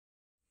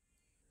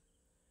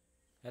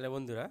Hello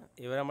বন্ধুরা,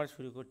 এবার আমরা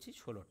শুরু করছি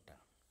 16টা।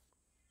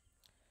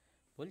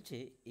 বলছে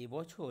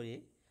এবছরে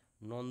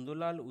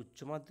নন্দলাল উচ্চ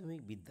মাধ্যমিক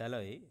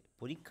বিদ্যালয়ে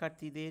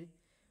পরীক্ষার্থীদের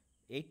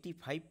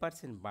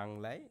 85%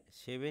 বাংলায়,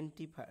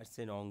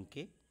 70%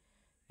 অঙ্কে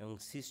এবং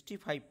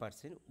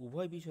 65%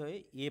 উভয় বিষয়ে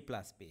A+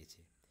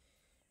 পেয়েছে।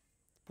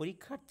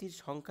 পরীক্ষার্থীর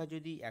সংখ্যা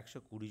যদি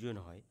 120 জন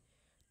হয়,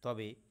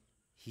 তবে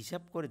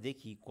হিসাব করে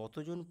দেখি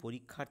কতজন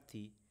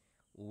পরীক্ষার্থী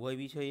উভয়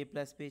বিষয়ে A+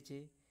 পেয়েছে,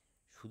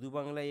 শুধু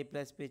বাংলায় A+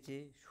 পেয়েছে,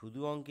 শুধু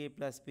অঙ্কে A+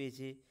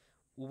 পেয়েছে,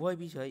 উভয়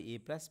বিষয়ে A+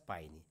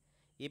 পায়নি।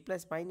 A+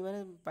 পায়নি মানে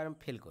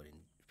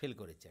ফেল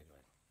করেছে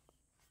একবার।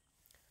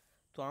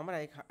 তো আমরা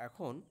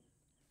এখন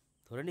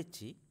ধরে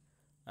নিচ্ছি,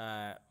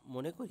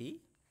 মনে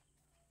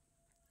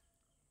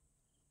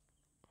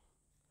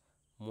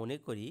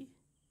করি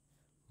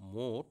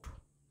মোট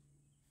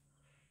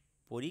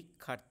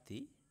পরীক্ষার্থী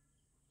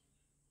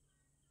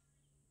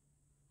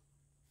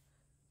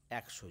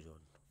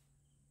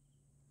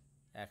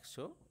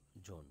 100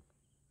 জন।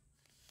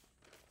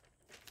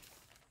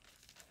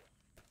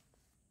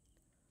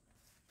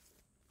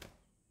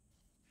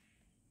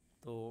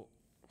 তো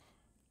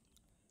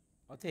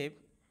অতএব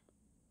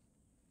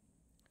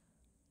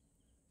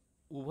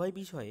উভয়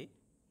বিষয়ে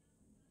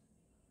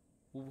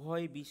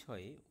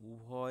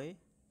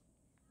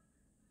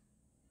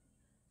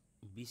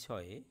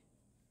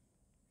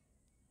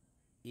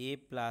A+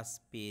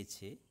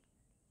 পেয়েছে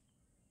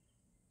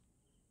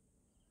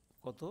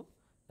কত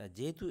না,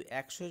 যেহেতু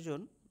 100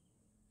 জন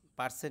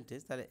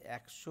পার্সেন্টেজ, তাহলে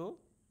 100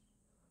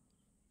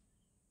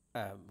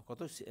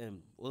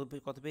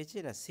 কত পেয়েছে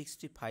না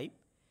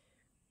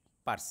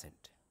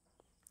 65%।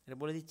 এটা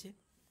বলে দিচ্ছে।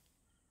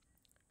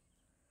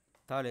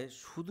 তাহলে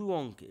শুধু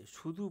অঙ্কে,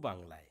 শুধু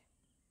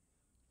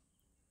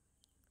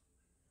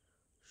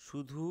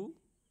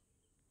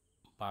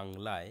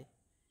বাংলায়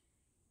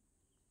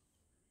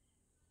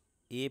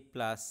A+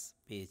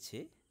 পেয়েছে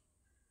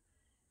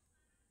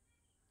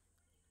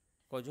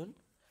কজন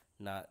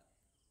না,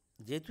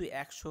 যেহেতু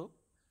 100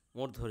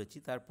 মোট ধরেছি,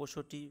 তার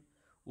 65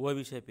 উভয়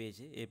বিষয়ে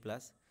পেয়েছে A+।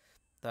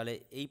 তাহলে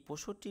এই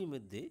 65-র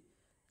মধ্যে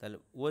তাহলে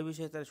উভয়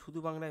বিষয়ে তাহলে শুধু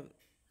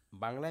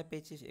বাংলায়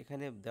পেয়েছে,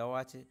 এখানে দেওয়া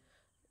আছে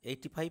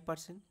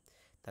 85%।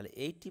 তাহলে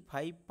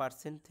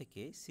 85%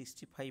 থেকে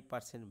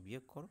 65%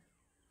 বিয়োগ করো,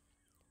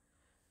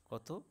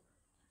 কত?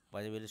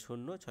 5 মিলে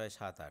 0, 6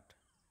 7 8,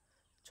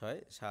 6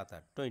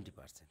 7 8,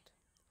 20%।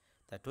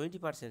 তা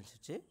 20%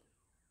 হচ্ছে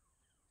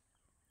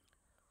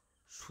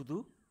শুধু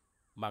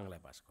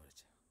বাংলায় পাস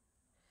করেছে।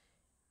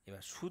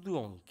 এবার শুধু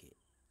অঙ্কে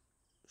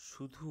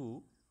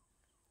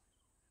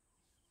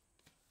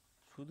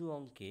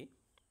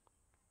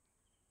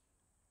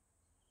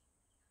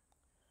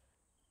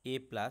A+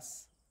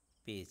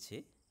 পেয়েছে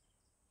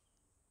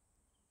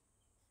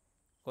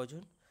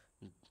কজন?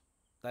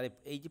 তাহলে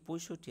এই যে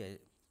 65,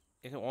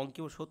 এখানে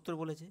অঙ্কে 70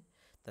 বলেছে,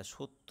 তা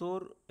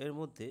 70 এর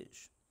মধ্যে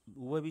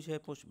উভয় বিষয়ে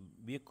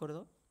বিয়োগ করে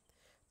দাও,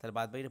 তাহলে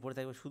বাদ বাকিটা পড়ে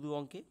থাকবে শুধু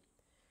অঙ্কে।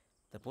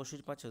 তা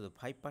 65 পাচ্ছে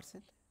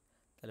 5%,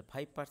 তাহলে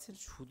 5%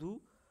 শুধু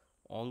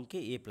অঙ্কে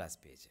A+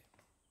 পেয়েছে।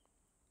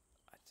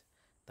 আচ্ছা,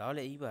 তাহলে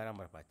এইবার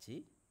আমরা পাচ্ছি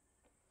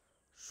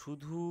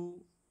শুধু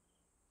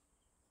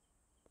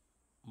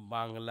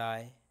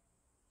বাংলায়,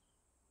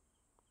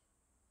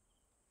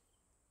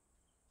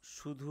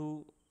 শুধু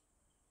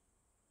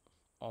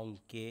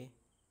অঙ্কে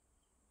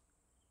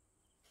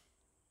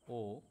ও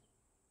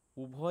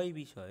উভয়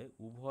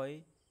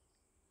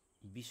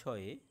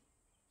বিষয়ে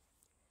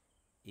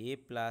A+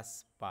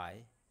 পায়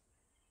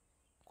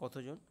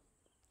কতজন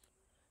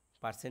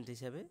পার্সেন্ট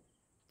হিসাবে?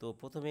 তো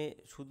প্রথমে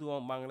শুধু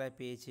বাংলায়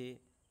পেয়েছে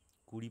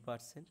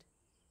 20%,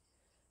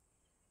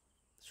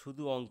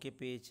 শুধু অঙ্কে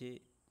পেয়েছে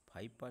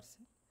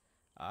 5%,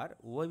 আর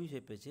উভয়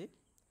বিষয়ে পেয়েছে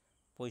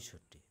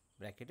 65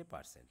 ব্র্যাকেটে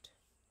 %।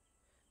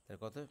 তার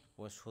কত?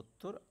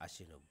 70,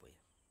 80, 90।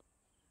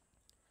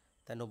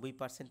 তা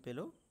 90% পেল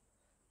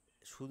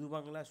শুধু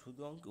বাংলা,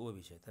 শুধু অঙ্ক, উভয়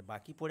বিষয়। তার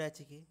বাকি পড়ে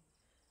আছে কি?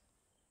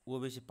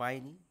 উভয় বিষয়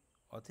পায়নি।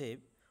 অতএব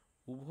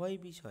উভয়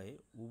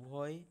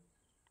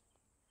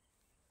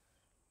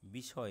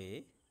বিষয়ে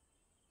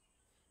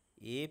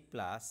A+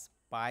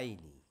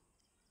 পায়নি।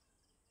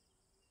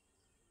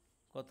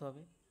 কত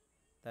হবে?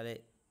 তাহলে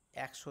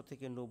 100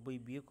 থেকে 90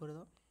 বিয়োগ করে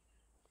দাও,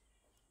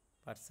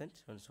 পার্সেন্ট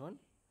সমান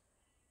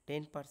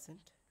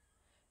 10%।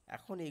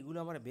 এখন এগুলো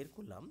আমরা বের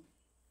করলাম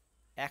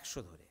 100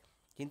 ধরে,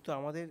 কিন্তু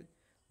আমাদের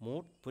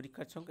মোট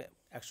পরীক্ষার সংখ্যা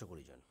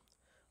 120 জন।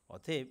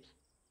 অতএব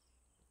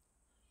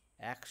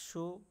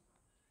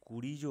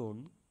 120 জন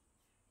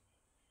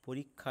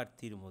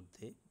পরীক্ষার্থীর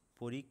মধ্যে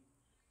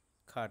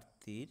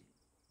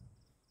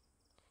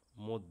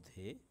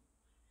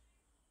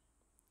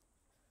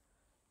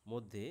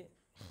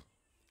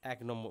 1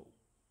 নম্বর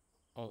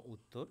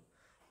উত্তর,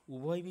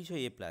 উভয়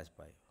বিষয়ে A+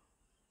 পায়।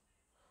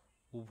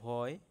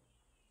 উভয়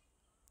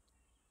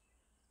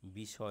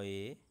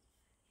বিষয়ে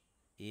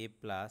A+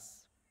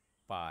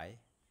 পায়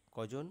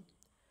কজন?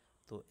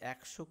 তো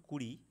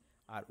 120,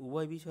 আর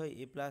উভয় বিষয়ে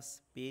A+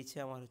 পেয়েছে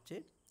আমার হচ্ছে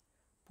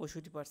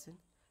 65%।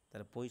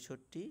 তাহলে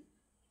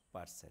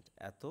 65%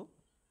 এত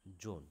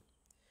জন।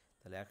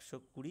 তাহলে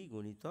 120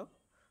 গুণিতক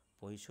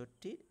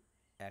 65,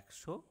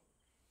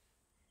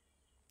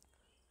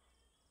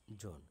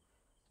 জন।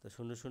 তো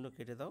 0 0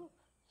 কেটে দাও,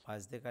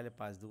 5 দিয়ে কাটলে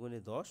 5 দুগুণে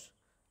 10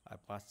 আর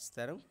 5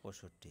 তেরো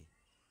 65,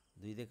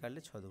 2 দিয়ে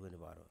কাটলে 6 দুগুণে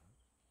 12,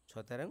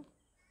 6 তেরো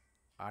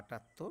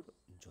 78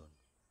 জন।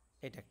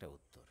 এটা একটা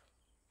উত্তর।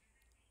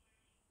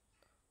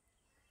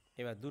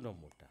 এবার 2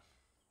 নম্বরটা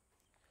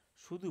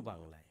শুধু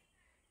বাংলায়,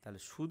 তাহলে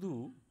শুধু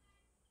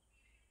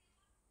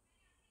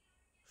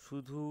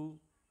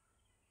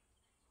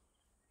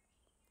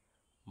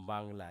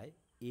বাংলায়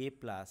এ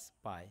প্লাস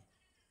পায়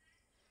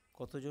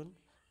কতজন?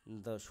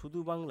 শুধু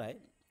বাংলায়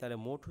তাহলে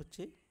মোট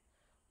হচ্ছে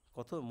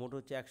কত? মোট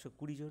হচ্ছে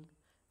 120 জন।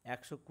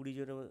 120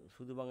 জনের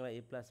শুধু বাংলা এ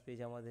প্লাস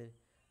পেয়েছে আমাদের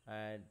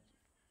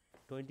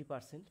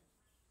 20%।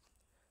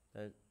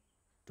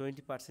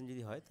 20%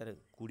 যদি হয় তাহলে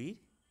 20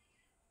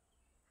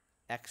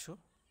 100,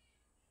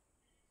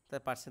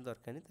 তার পার্সেন্ট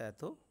দরকার নেই, তা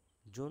এত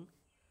জন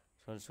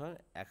সমান সমান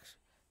 100।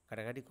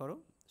 কাটাকাটি করো,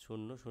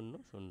 0 0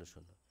 0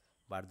 0,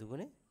 12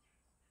 দুগুণে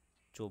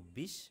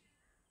 24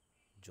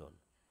 জন।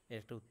 এর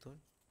একটা উত্তর।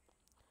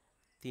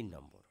 3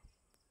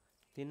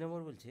 নম্বর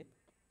বলছে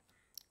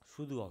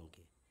শুধু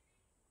অঙ্কে,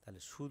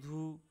 তাহলে শুধু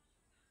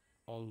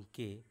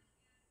অঙ্কে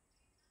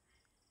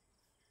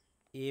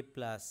এ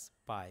প্লাস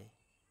পায়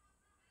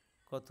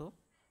কত?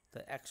 তা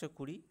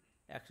 120,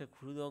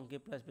 120 অঙ্কে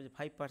প্লাস পেয়েছে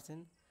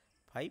 5%,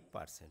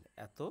 5%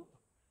 এত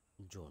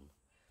জন।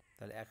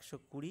 তাহলে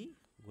 120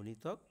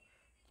 গুণিতক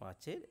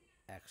 5-এর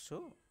 100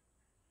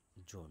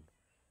 জন,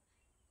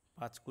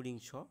 5 কুড়ি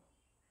 6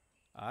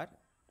 আর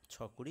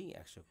 6 কুড়ি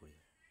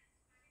 120,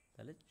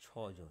 তাহলে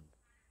 6 জন।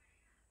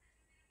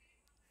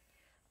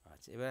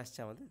 আচ্ছা, এবার আসছে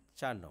আমাদের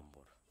 4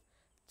 নম্বর।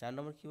 4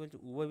 নম্বর কী বলছে?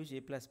 উভয় বিষয়ে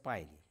এ প্লাস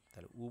পায়নি,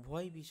 তাহলে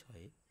উভয়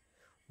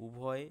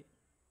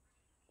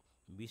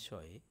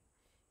বিষয়ে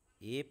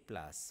এ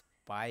প্লাস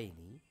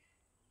পায়নি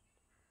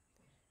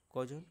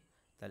কজন?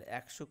 তাহলে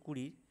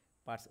 120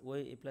 ওই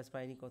এ প্লাস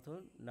পায়নি কত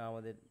না?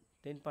 আমাদের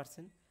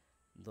 10%,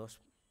 10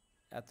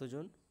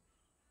 এতজন।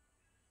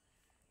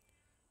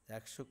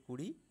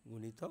 120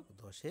 গুণিতক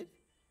 10-এর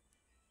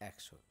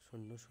 100,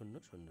 0 0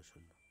 0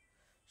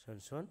 0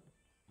 সমান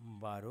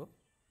 12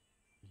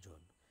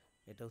 জন।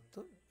 এটা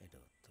উত্তর, এটা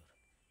উত্তর।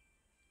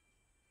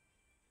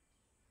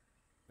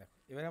 দেখো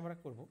এবার আমরা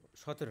করব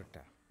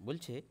 17টা।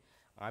 বলছে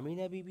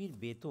আমিনা বিবির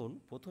বেতন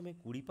প্রথমে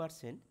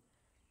 20%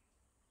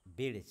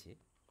 বেড়েছে,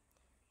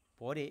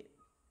 পরে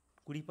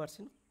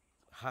 20%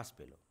 হ্রাস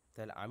পেল,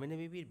 তাহলে আমিনা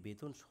বিবির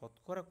বেতন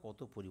শতকরা কত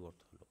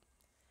পরিবর্তন হলো?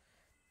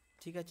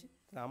 ঠিক আছে,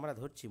 তাহলে আমরা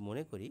ধরছি,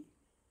 মনে করি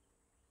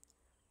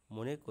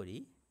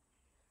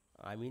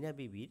আমিনা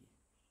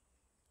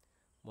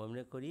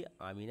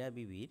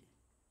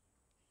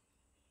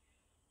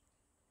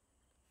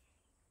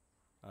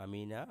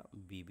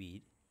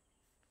বিবির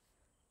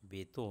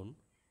বেতন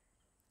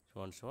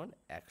সমান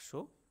 100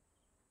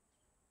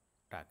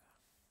 টাকা।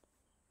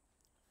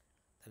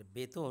 তাহলে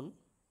বেতন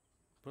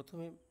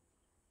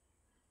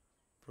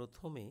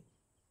প্রথমে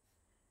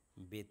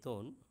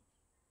বেতন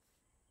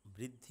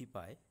বৃদ্ধি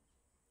পায়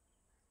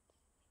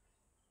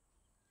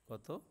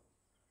কত?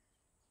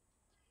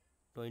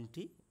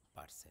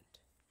 20%।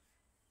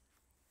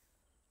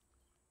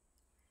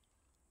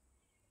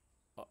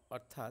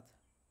 অর্থাৎ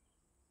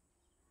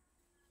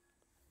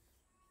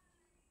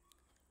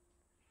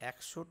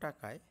 100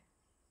 টাকায়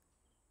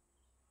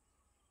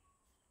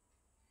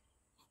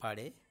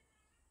বাড়ে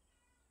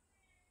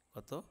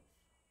কত?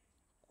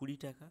 20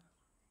 টাকা।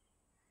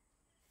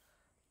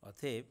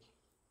 অতএব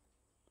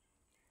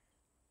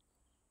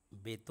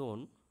বেতন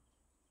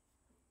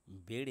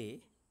বেড়ে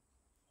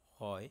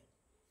হয়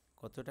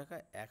কত টাকা?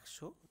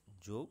 100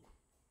 যোগ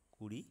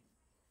 20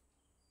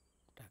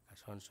 টাকা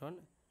সমান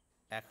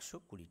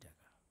 120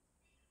 টাকা।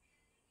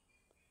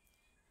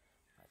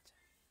 আচ্ছা,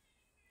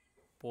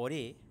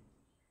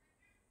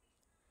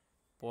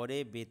 পরে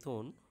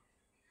বেতন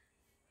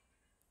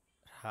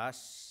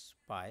হ্রাস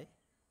পায়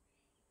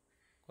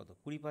কত?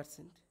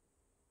 20%,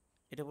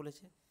 এটা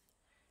বলেছে।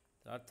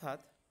 অর্থাৎ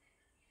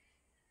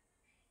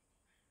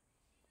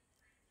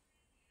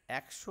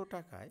 100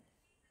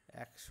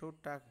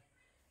 টাকা,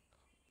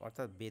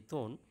 অর্থাৎ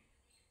বেতন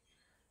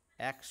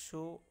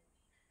 100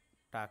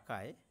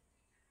 টাকায়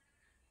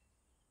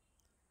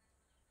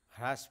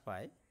হ্রাস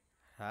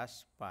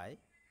পায়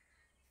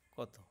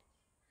কত?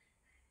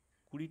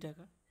 20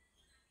 টাকা।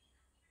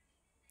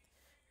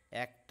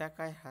 1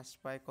 টাকায় হ্রাস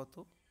পায় কত?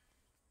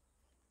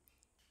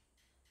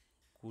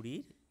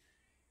 20-র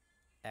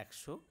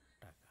 100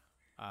 টাকা।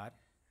 আর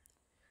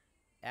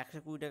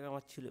 120 টাকা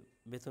আমার ছিল,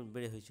 বেতন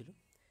বেড়ে হয়েছিল,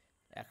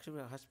 100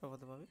 টাকা হ্রাস পায়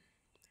কত পাবে?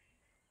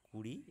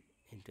 20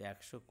 ইন্টু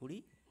 120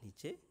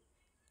 নিচে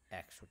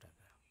 100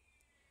 টাকা,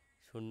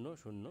 0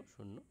 0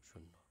 0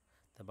 0,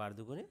 তা 12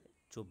 দুগুণে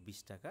 24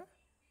 টাকা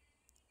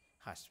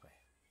হ্রাস পায়।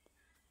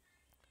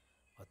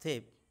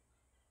 অতএব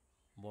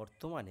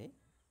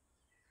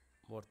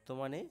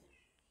বর্তমানে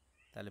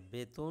তাহলে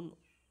বেতন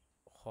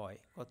হয়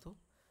কত?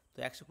 তো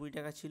 120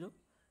 টাকা ছিল,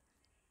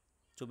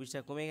 24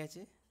 টাকা কমে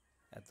গেছে,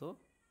 এত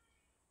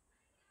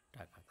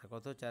টাকা। তা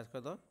কত? 4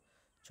 কত?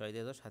 6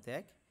 দিয়ে 10, 7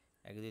 1,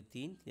 1 2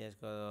 3, 3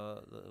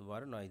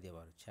 12, 9 দিয়ে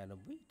 12,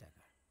 96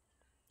 টাকা।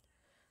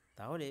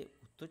 তাহলে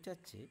উত্তর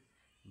চাচ্ছে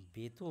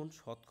বেতন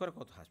শতকরা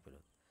কত হ্রাস পেল।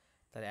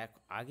 তাহলে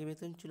আগে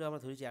বেতন ছিল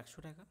আমরা ধরেছি 100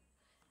 টাকা,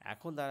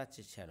 এখন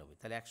দাঁড়াচ্ছে 96।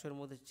 তাহলে 100-এর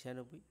মধ্যে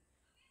 96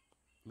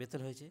 বেতন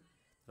হয়েছে।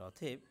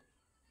 অতএব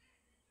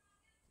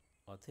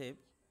অতএব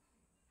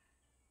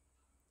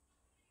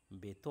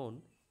বেতন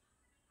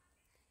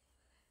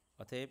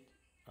অতএব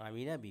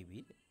আমিনা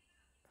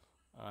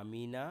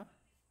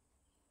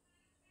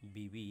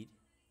বিবির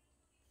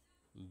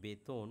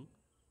বেতন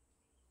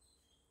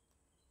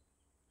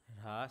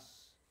হ্রাস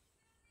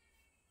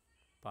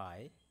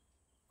পায়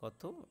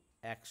কত,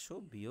 100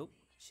 বিয়োগ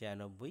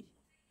 96,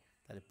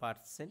 তাহলে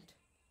পার্সেন্ট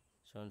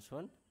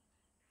সমান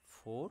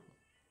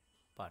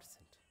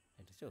 4%।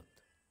 এটা হচ্ছে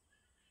উত্তর।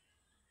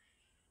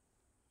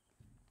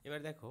 এবার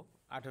দেখো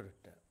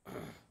 18টা।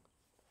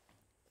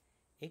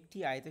 একটি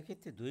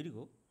আয়তক্ষেত্রের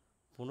দৈর্ঘ্য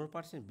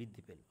 15%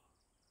 বৃদ্ধি পেল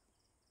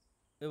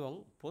এবং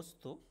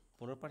প্রস্থ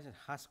 15%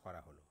 হ্রাস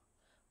করা হলো।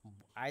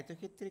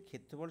 আয়তক্ষেত্রের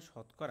ক্ষেত্রফল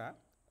শতকরা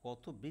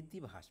কত বৃদ্ধি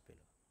বা হ্রাস পেল।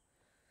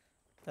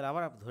 তাহলে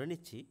আমরা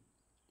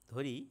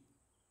ধরি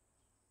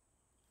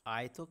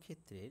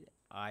আয়তক্ষেত্রের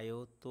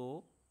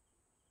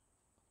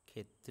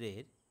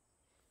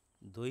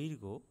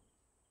দৈর্ঘ্য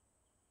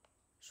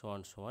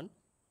সমান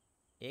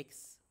x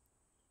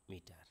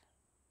মিটার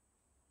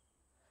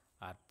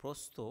আর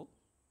প্রস্থ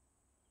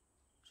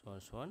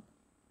সমান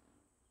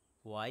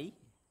y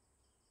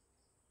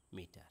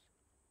মিটার।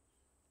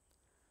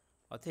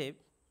 অতএব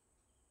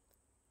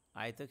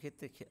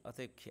আয়তক্ষেত্রের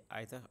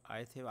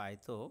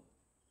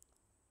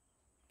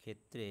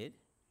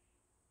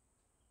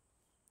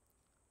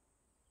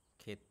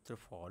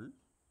ক্ষেত্রফল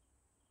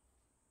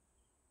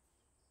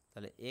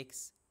তাহলে x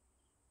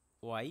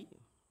y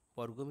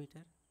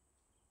বর্গমিটার।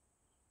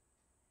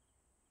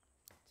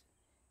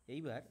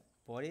 এইবার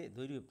পরে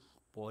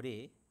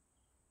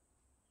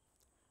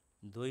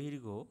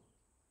দৈর্ঘ্য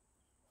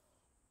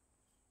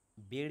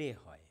বেড়ে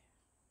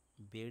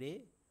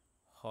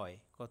হয়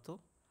কত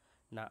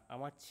না,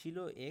 আমার ছিল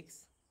x,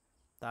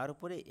 তার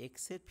উপরে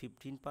x-এর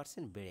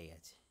 15% বেড়ে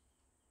গেছে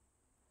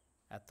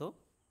এত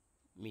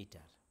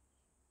মিটার।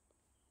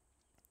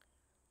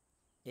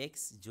 x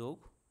যোগ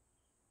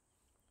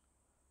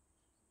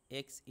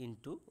x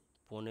ইন্টু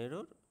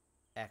 15-র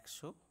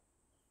 100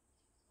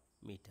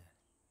 মিটার।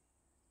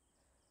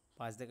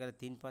 5 দেখা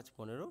 3 5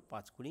 15,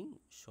 5 কুড়ি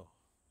 100,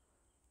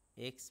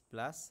 x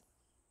প্লাস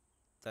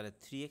তাহলে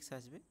 3x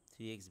আসবে,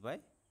 3x বাই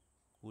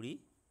 20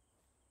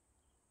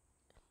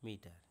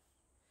 মিটার।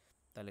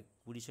 তাহলে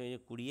 20 সঙ্গে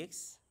 20x,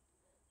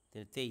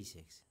 তাহলে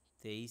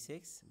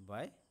 23x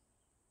বাই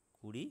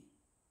 20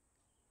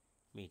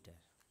 মিটার।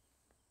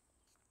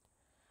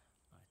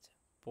 আচ্ছা,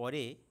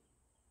 পরে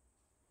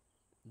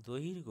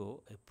দৈর্ঘ্য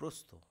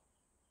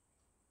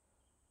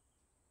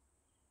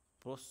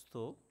প্রস্থ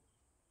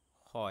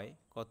হয়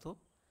কত,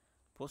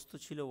 প্রস্থ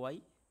ছিল y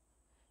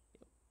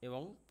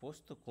এবং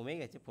প্রস্থ কমে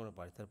গেছে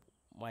 15%, তার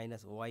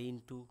মাইনাস y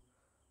ইন্টু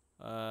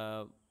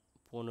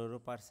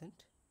 15%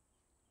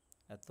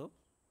 এত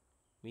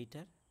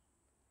মিটার।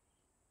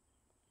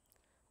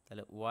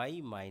 তাহলে y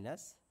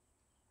minus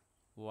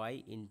y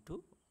into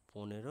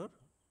 15-র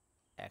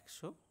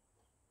 100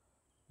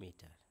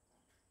 metre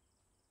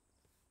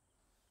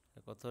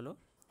কত হলো,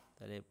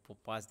 তাহলে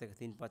 5 থেকে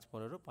 3 5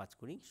 15, 5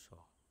 কুড়ি 100,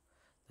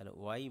 তাহলে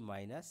y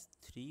minus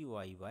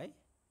 3y by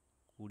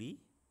 20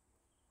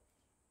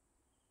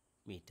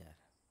 metre.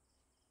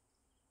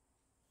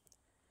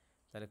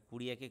 তাহলে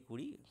 20 একে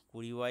 20,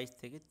 20y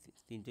থেকে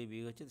 3টে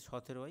বিয়োগ হচ্ছে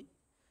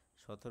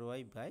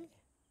 17y বাই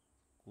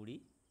 20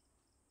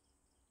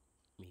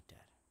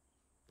 মিটার।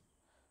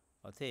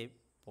 অতএব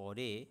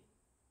পরে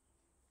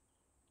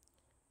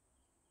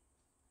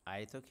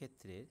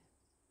আয়তক্ষেত্রের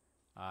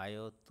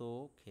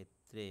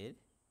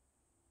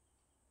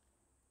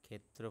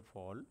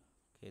ক্ষেত্রফল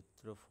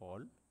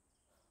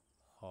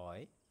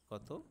হয়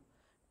কত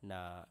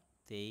না,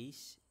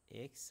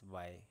 23x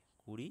বাই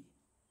 20,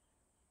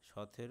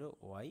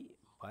 17y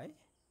বাই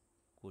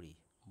 20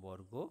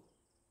 বর্গ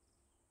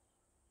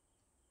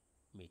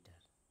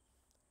মিটার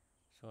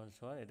সমান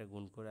এটা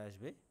গুণ করে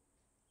আসবে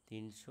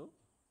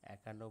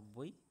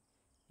 391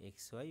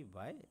 xy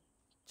বাই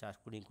 4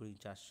 কুড়ি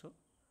 400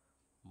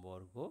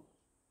 বর্গ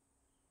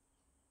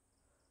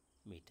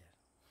মিটার।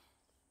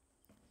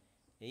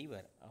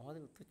 এইবার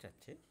আমাদের উত্তর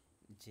চাচ্ছে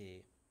যে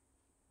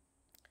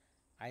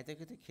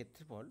আয়তক্ষেত্রের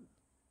ক্ষেত্রফল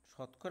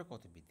শতকরা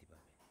কত বৃদ্ধি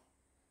পাবে,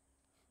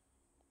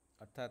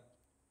 অর্থাৎ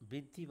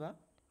বৃদ্ধি বা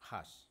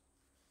হ্রাস।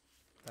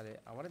 তাহলে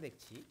আমরা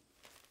দেখছি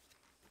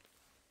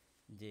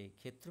যে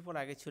ক্ষেত্রফল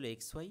আগে ছিল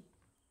xy,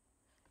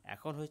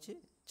 এখন হয়েছে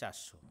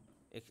 400,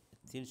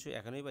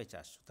 391 বাই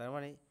 400, তার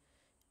মানে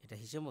এটা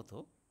হিসেব মতো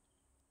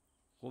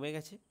কমে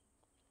গেছে।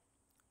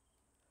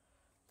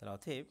 তাহলে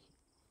অতএব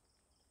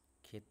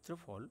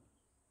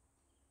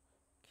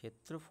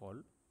ক্ষেত্রফল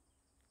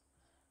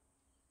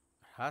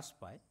হ্রাস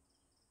পায়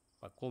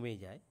বা কমে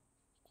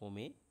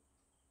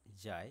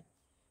যায়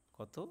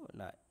কত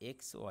না,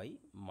 xy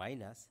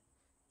মাইনাস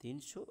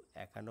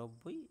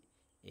 391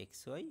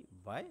 xy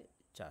বাই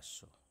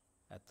 400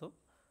 এত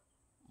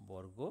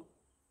বর্গ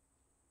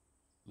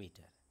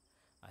মিটার।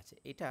 আচ্ছা,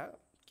 এটা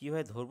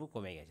কীভাবে ধরবো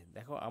কমে গেছে।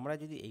 দেখো আমরা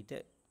যদি এইটা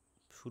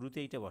শুরুতে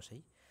এইটা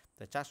বসাই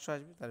তা 400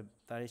 আসবে,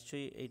 তার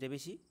নিশ্চয়ই এইটা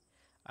বেশি।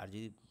 আর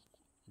যদি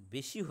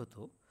বেশি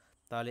হতো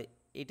তাহলে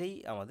এটাই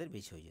আমাদের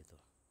বেশি হয়ে যেত।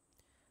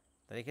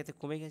 তাহলে এক্ষেত্রে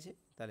কমে গেছে,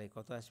 তাহলে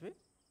কত আসবে?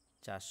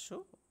 400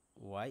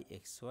 ওয়াই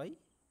এক্স ওয়াই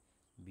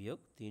বিয়োগ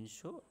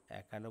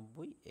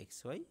 391 এক্স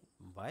ওয়াই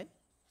বাই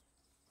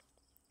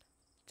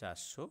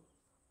 400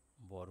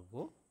 বর্গ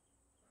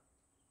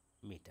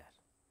মিটার।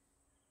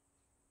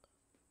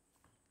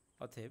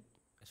 অতএব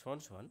সমান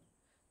সমান,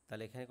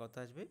 তাহলে এখানে কত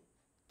আসবে?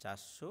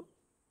 400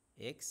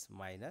 x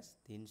minus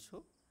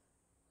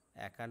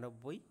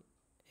 391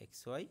 x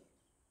Y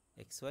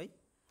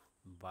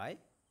by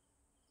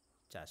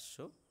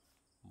 400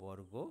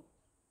 বর্গ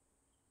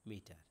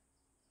মিটার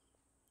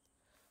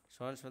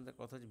সমান সমান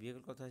কত আসবে? বিয়োগ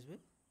কত আসবে?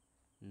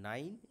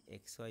 9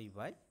 এক্স ওয়াই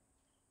বাই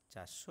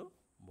 400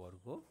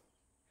 বর্গ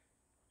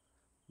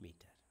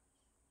মিটার।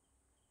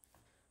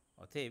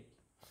 অতএব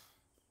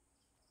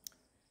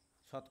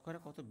শতকরা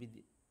কত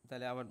বৃদ্ধি,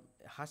 তাহলে আবার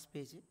হ্রাস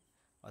পেয়েছে।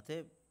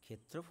 অতএব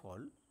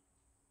ক্ষেত্রফল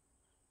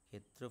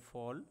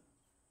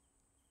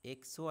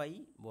এক্স ওয়াই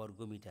বর্গ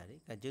মিটারে,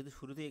 যেহেতু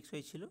শুরুতে এক্স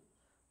ওয়াই ছিল,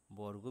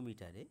 বর্গ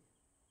মিটারে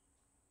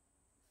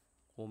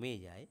কমে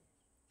যায়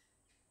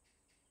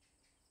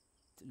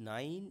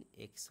 9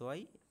 এক্স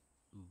ওয়াই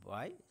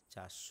বাই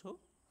 400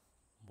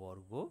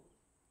 বর্গ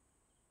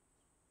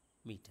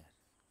মিটার।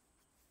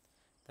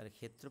 তাহলে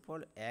ক্ষেত্রফল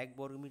 1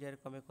 বর্গ মিটার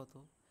কমে কত?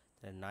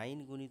 তাহলে 9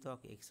 গুণিতক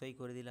এক্স ওয়াই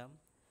করে দিলাম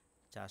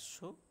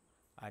 400,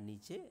 আর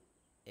নিচে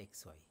এক্স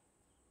ওয়াই।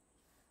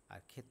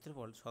 আর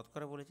ক্ষেত্রফল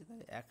শতকরা বলেছে,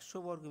 তাহলে 100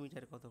 বর্গ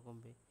মিটার কত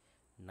কমবে?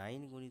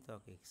 9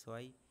 গুণিতক এক্স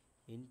ওয়াই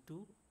ইন্টু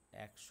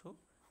 100,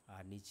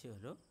 আর নিচে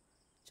হলো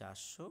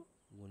 400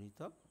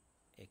 গুণিতক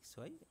এক্স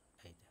ওয়াই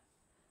এইটা।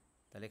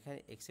 তাহলে এখানে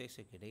এক্স ওয়াই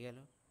কেটে গেল,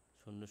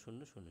 0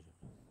 0 0 0।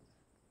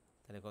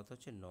 তাহলে কত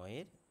হচ্ছে?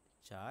 9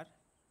 4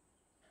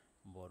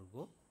 বর্গ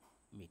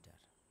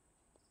মিটার।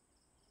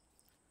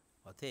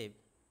 অতএব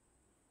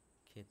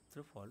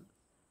ক্ষেত্রফল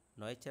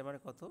 9 4 মানে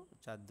কত?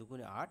 4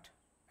 দুগুণে 8,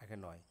 1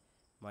 9,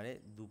 মানে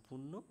 2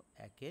 পূর্ণ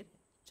 1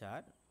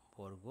 4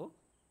 বর্গ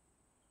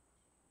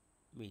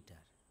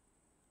মিটার।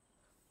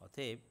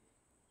 অতএব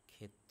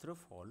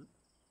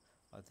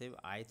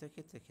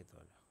আয়তক্ষেত্রের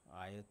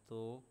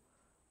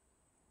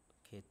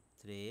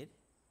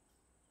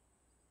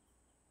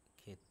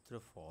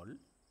ক্ষেত্রফল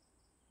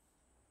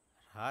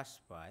হ্রাস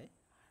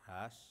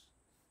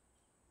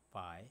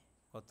পায়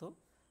কত?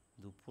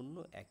 2 পূর্ণ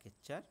 1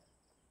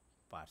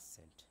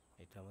 4%।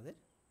 এটা আমাদের